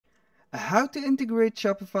How to integrate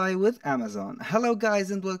Shopify with Amazon. Hello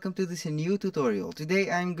guys and welcome to this new tutorial.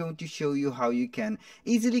 Today I'm going to show you how you can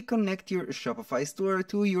easily connect your Shopify store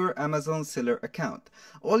to your Amazon seller account.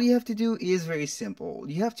 All you have to do is very simple.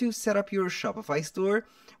 You have to set up your Shopify store.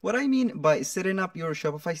 What I mean by setting up your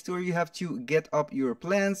Shopify store, you have to get up your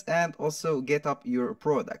plans and also get up your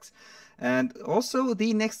products. And also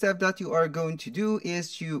the next step that you are going to do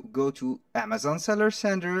is to go to Amazon Seller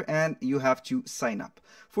Center and you have to sign up.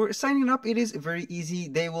 For signing up, it is very easy.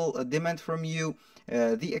 They will demand from you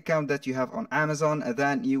the account that you have on Amazon, and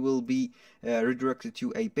then you will be redirected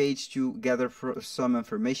to a page to gather some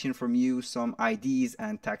information from you, some IDs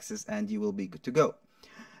and taxes, and you will be good to go.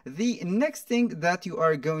 The next thing that you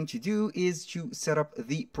are going to do is to set up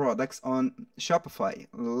the products on Shopify.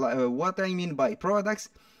 What I mean by products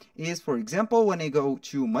is, for example, when I go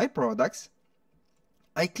to my products,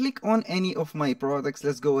 I click on any of my products.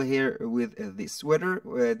 Let's go here with this sweater.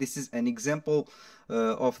 This is an example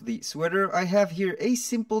of the sweater. I have here a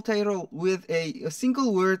simple title with a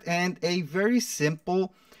single word and a very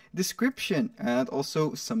simple description and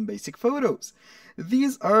also some basic photos.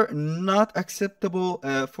 These are not acceptable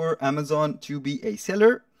for Amazon to be a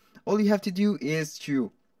seller. All you have to do is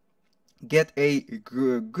to get a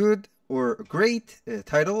good or great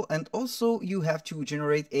title, and also you have to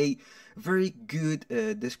generate a very good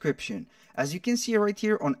description. As you can see right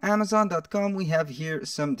here on Amazon.com, we have here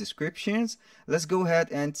some descriptions. Let's go ahead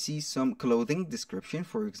and see some clothing description.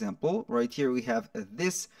 For example, right here we have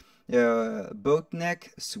this boat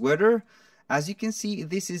neck sweater. As you can see,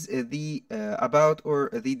 this is the about or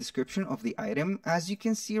the description of the item. As you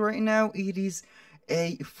can see right now, it is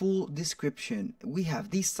a full description. We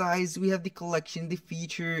have the size, we have the collection, the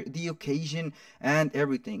feature, the occasion, and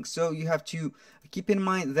everything. So you have to keep in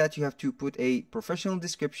mind that you have to put a professional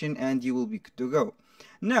description and you will be good to go.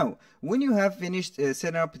 Now, when you have finished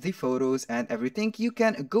setting up the photos and everything, you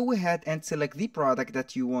can go ahead and select the product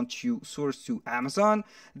that you want to source to Amazon.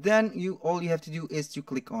 Then all you have to do is to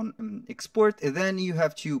click on export. Then you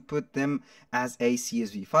have to put them as a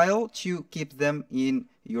CSV file to keep them in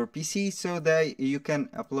your PC so that you can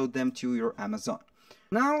upload them to your Amazon.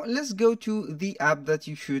 Now let's go to the app that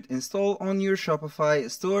you should install on your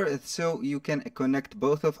Shopify store so you can connect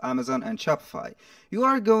both of Amazon and Shopify. You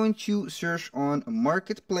are going to search on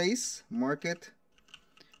Marketplace on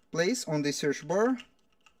the search bar.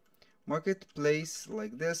 Marketplace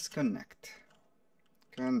like this, connect,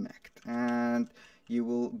 and you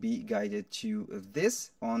will be guided to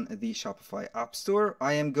this on the Shopify App Store.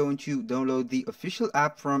 I am going to download the official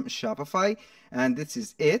app from Shopify, and this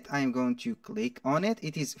is it. I am going to click on it.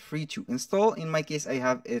 It is free to install. In my case, I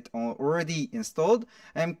have it already installed.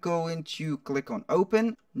 I'm going to click on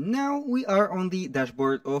open. Now we are on the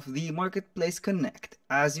dashboard of the Marketplace Connect.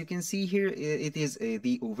 As you can see here, it is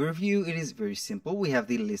the overview. It is very simple. We have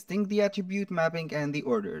the listing, the attribute mapping, and the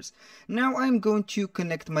orders. Now I'm going to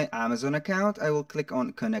connect my Amazon account. I will click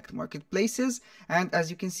on Connect Marketplaces, and as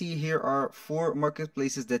you can see, here are 4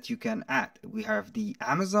 marketplaces that you can add. We have the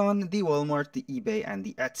Amazon, the Walmart, the eBay, and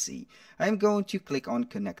the Etsy. I'm going to click on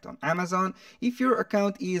Connect on Amazon. If your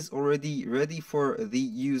account is already ready for the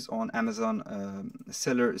use on Amazon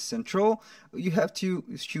Seller Central, you have to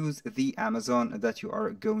choose the Amazon that you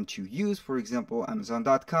are going to use. For example,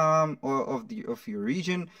 Amazon.com or of your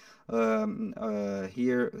region.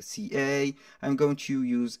 Here CA, I'm going to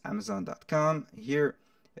use Amazon.com. Here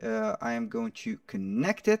I am going to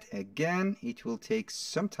connect it. Again, it will take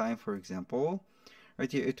some time. For example,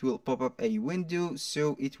 right here it will pop up a window,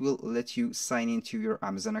 so it will let you sign into your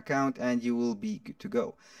Amazon account and you will be good to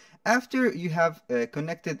go. After you have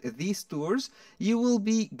connected these stores, you will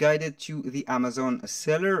be guided to the Amazon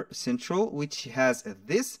Seller Central, which has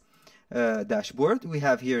this dashboard. We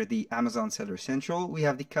have here the Amazon Seller Central. We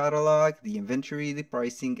have the catalog, the inventory, the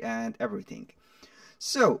pricing, and everything.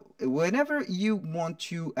 So whenever you want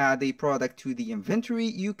to add a product to the inventory,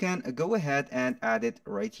 you can go ahead and add it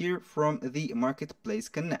right here from the Marketplace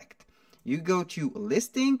Connect. You go to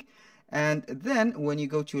listing, and then when you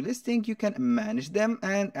go to listing, you can manage them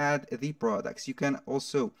and add the products. You can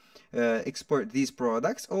also export these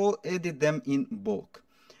products or edit them in bulk.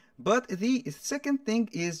 But the second thing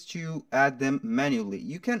is to add them manually.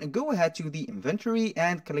 You can go ahead to the inventory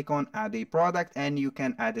and click on add a product, and you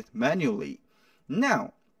can add it manually.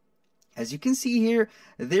 Now, As you can see here,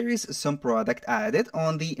 there is some product added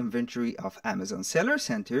on the inventory of Amazon Seller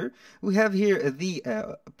Center. We have here the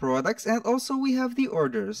products, and also we have the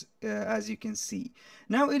orders, as you can see.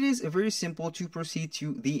 Now it is very simple to proceed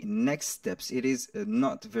to the next steps. It is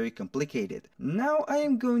not very complicated. Now I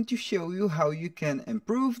am going to show you how you can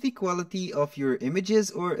improve the quality of your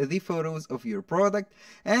images or the photos of your product,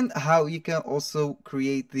 and how you can also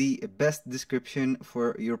create the best description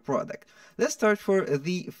for your product. Let's start for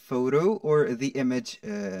the photo or the image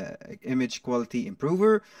quality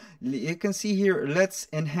improver. You can see here, let's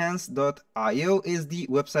enhance.io is the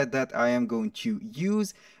website that I am going to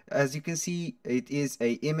use. As you can see, it is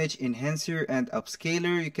a image enhancer and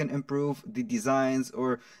upscaler. You can improve the designs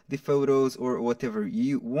or the photos or whatever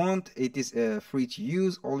you want. It is free to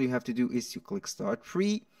use. All you have to do is to click start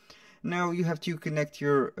free. Now you have to connect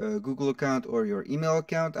your Google account or your email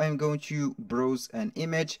account. I'm going to browse an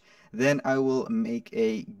image, then I will make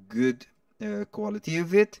a good quality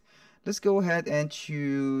of it. Let's go ahead and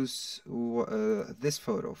choose this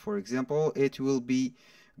photo. For example, it will be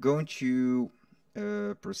going to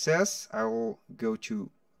process. I will go to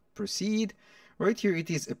proceed. Right here it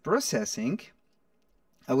is processing.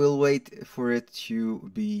 I will wait for it to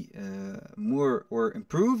be more or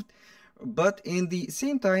improved. But in the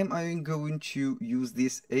same time, I'm going to use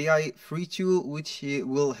this AI free tool, which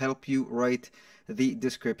will help you write the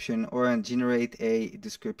description or generate a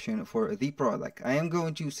description for the product. I am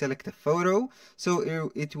going to select a photo,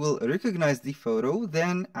 so it will recognize the photo.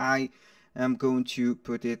 Then I am going to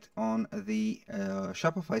put it on the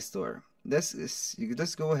Shopify store.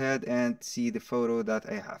 Let's go ahead and see the photo that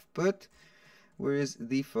I have put. Where is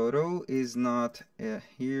the photo? Is not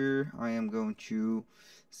here. I am going to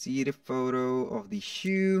see the photo of the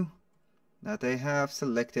shoe that I have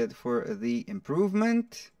selected for the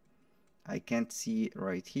improvement. I can't see it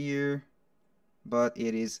right here, but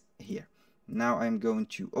it is here. Now I'm going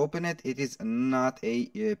to open it. It is not a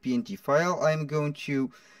PNG file. I'm going to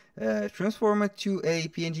transform it to a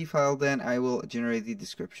PNG file, then I will generate the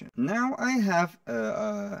description. Now I have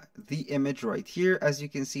the image right here. As you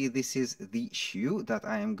can see, this is the shoe that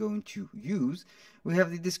I am going to use. We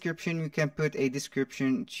have the description. You can put a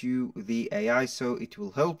description to the AI so it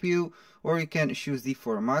will help you, or you can choose the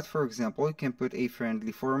format. For example, you can put a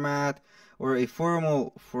friendly format or a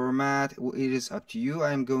formal format. It is up to you.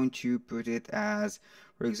 I'm going to put it as,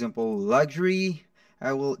 for example, luxury.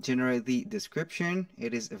 I will generate the description.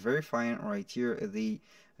 It is verifying right here the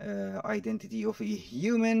identity of a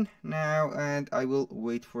human now, and I will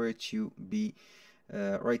wait for it to be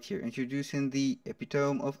right here, introducing the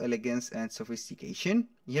epitome of elegance and sophistication.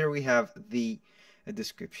 Here we have the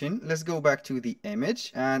description. Let's go back to the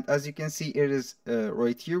image, and as you can see, it is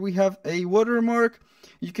right here. We have a watermark.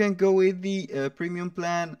 You can go with the premium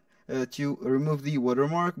plan to remove the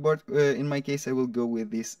watermark, but in my case I will go with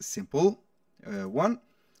this simple one.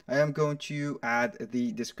 I am going to add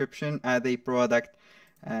the description, add a product,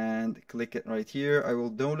 and click it right here. I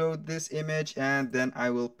will download this image, and then I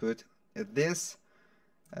will put this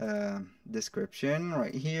description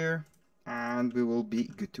right here, and we will be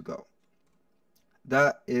good to go.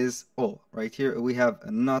 That is all. Right here we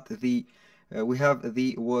have not the we have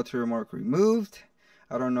the watermark removed.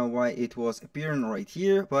 I don't know why it was appearing right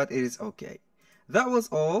here, but it is okay. That was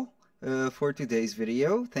all for today's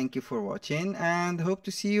video. Thank you for watching, and hope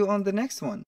to see you on the next one.